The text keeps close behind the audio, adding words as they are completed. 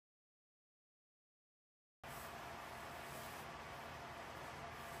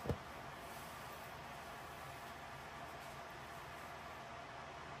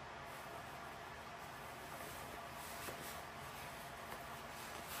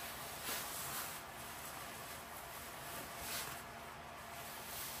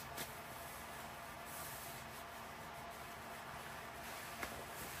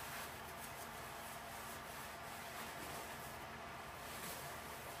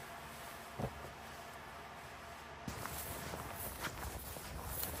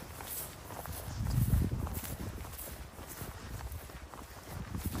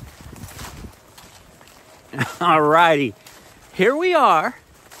All righty, here we are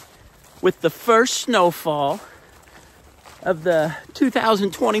with the first snowfall of the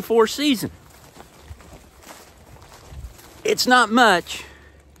 2024 season. It's not much,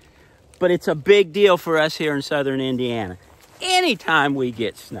 but it's a big deal for us here in southern Indiana anytime we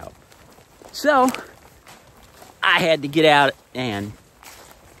get snow. So I had to get out and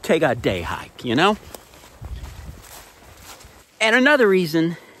take a day hike, you know? And another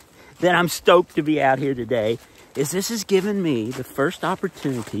reason that I'm stoked to be out here today is this has given me the first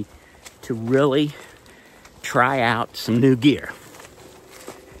opportunity to really try out some new gear.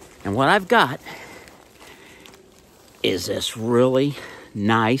 And what I've got is this really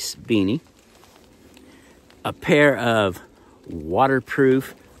nice beanie, a pair of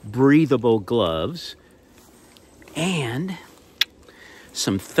waterproof, breathable gloves, and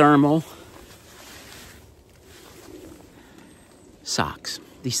some thermal socks.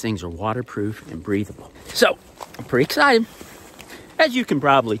 These things are waterproof and breathable. So, I'm pretty excited, as you can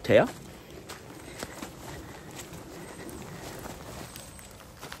probably tell.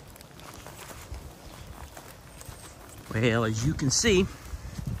 Well, as you can see,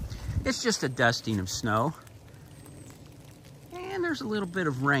 it's just a dusting of snow. And there's a little bit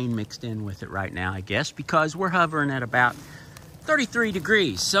of rain mixed in with it right now, I guess, because we're hovering at about 33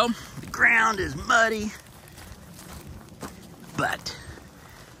 degrees. So, the ground is muddy, but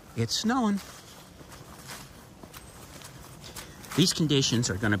it's snowing. These conditions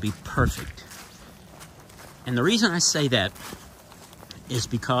are going to be perfect. And the reason I say that is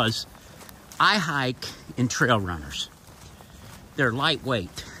because I hike in trail runners. They're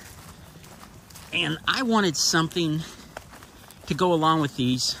lightweight. And I wanted something to go along with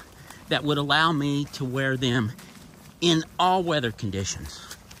these that would allow me to wear them in all weather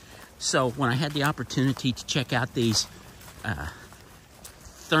conditions. So when I had the opportunity to check out these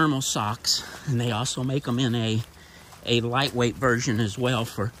thermal socks, and they also make them in a lightweight version as well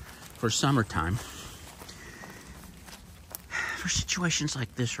for summertime. For situations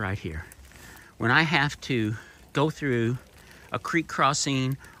like this right here, when I have to go through a creek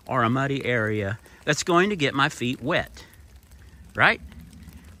crossing or a muddy area that's going to get my feet wet, right?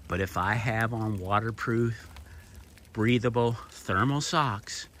 But if I have on waterproof, breathable thermal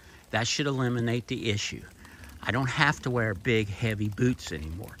socks, that should eliminate the issue. I don't have to wear big, heavy boots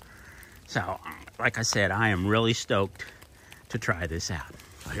anymore. So, like I said, I am really stoked to try this out.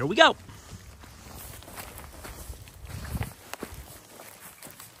 So here we go.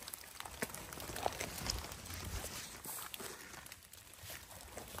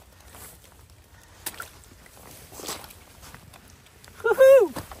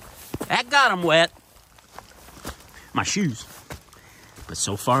 Woohoo! That got them wet. My shoes. But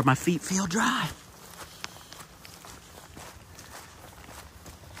so far, my feet feel dry.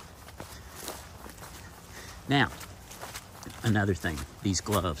 Now, another thing, these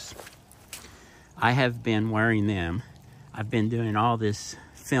gloves. I have been wearing them. I've been doing all this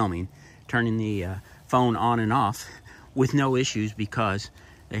filming, turning the phone on and off with no issues because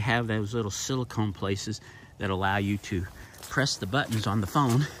they have those little silicone places that allow you to press the buttons on the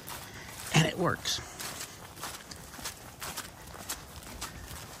phone and it works.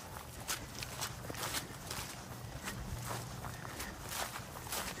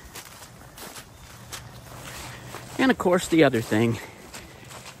 And of course, the other thing,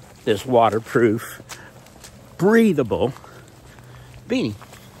 this waterproof, breathable beanie.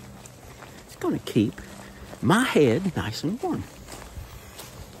 It's going to keep my head nice and warm.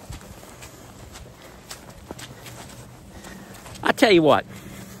 I tell you what,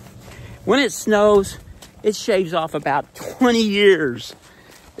 when it snows, it shaves off about 20 years.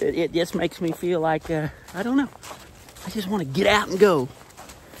 It just makes me feel like, I don't know, I just want to get out and go.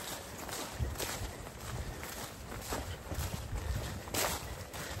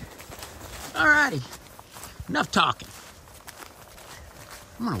 Alrighty, enough talking.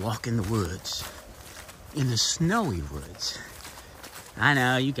 I'm gonna walk in the woods, in the snowy woods. I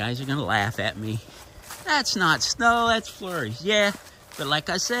know, you guys are gonna laugh at me. That's not snow, that's flurries. Yeah, but like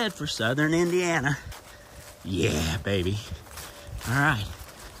I said, for southern Indiana, yeah, baby. Alright,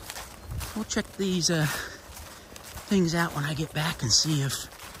 we'll check these things out when I get back and see if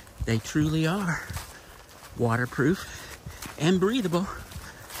they truly are waterproof and breathable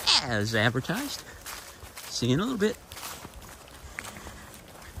as advertised. See you in a little bit.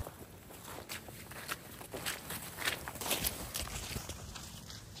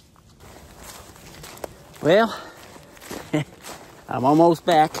 Well, I'm almost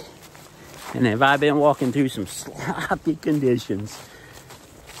back, and have I been walking through some sloppy conditions.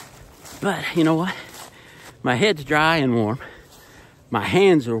 But you know what? My head's dry and warm. My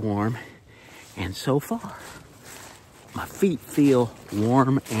hands are warm, and so far, my feet feel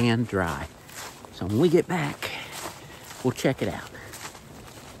warm and dry. So when we get back, we'll check it out.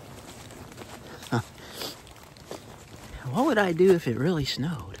 What would I do if it really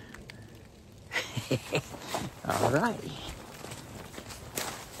snowed? All righty.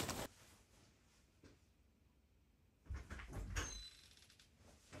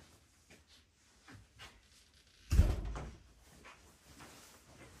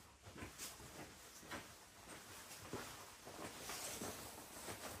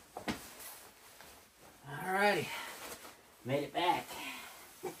 All righty. Made it back.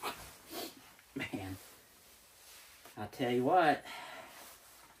 Man, I'll tell you what,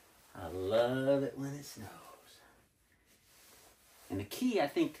 I love it when it snows. And the key, I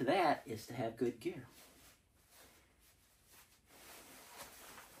think, to that is to have good gear.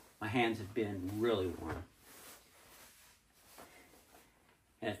 My hands have been really warm.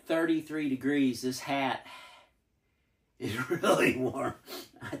 At 33 degrees, this hat is really warm.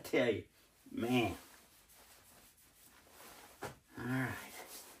 I tell you, man. All right.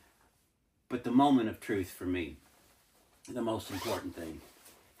 But the moment of truth for me, the most important thing,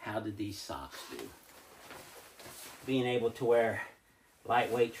 how did these socks do? Being able to wear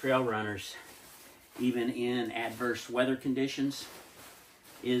lightweight trail runners, even in adverse weather conditions,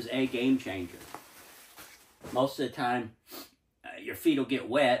 is a game changer. Most of the time, your feet will get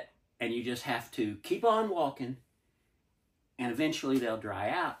wet and you just have to keep on walking and eventually they'll dry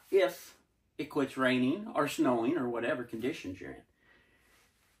out if it quits raining or snowing or whatever conditions you're in.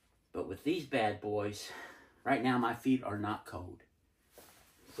 But with these bad boys, right now my feet are not cold.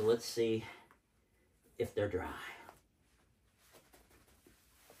 So let's see if they're dry.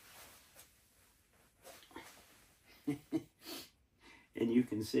 And you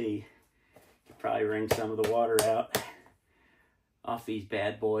can see, you could probably wring some of the water out off these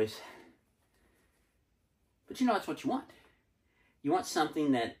bad boys. But you know, that's what you want. You want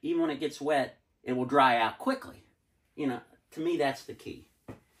something that even when it gets wet, it will dry out quickly. You know, to me, that's the key.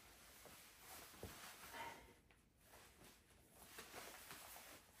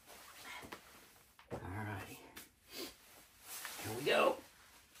 Alrighty. Here we go.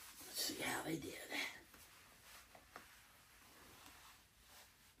 Let's see how they did.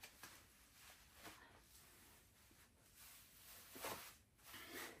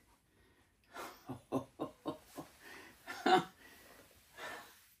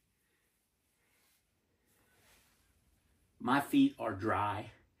 My feet are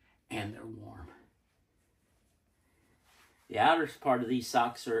dry and they're warm. The outer part of these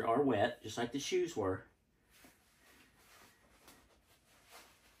socks are wet, just like the shoes were.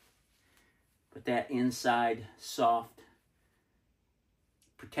 But that inside soft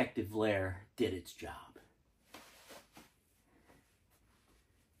protective layer did its job.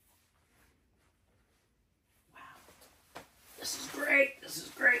 Wow. This is great. This is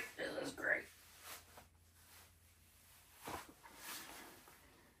great. This is great.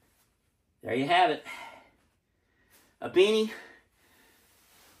 There you have it. A beanie,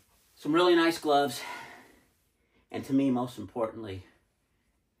 some really nice gloves, and to me, most importantly,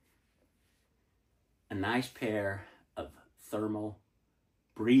 a nice pair of thermal,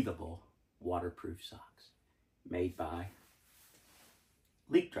 breathable, waterproof socks made by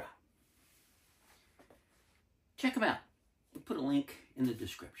LeakDry. Check them out. We'll put a link in the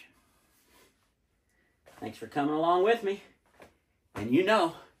description. Thanks for coming along with me. And you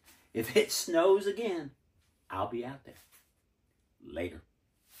know, if it snows again, I'll be out there. Later.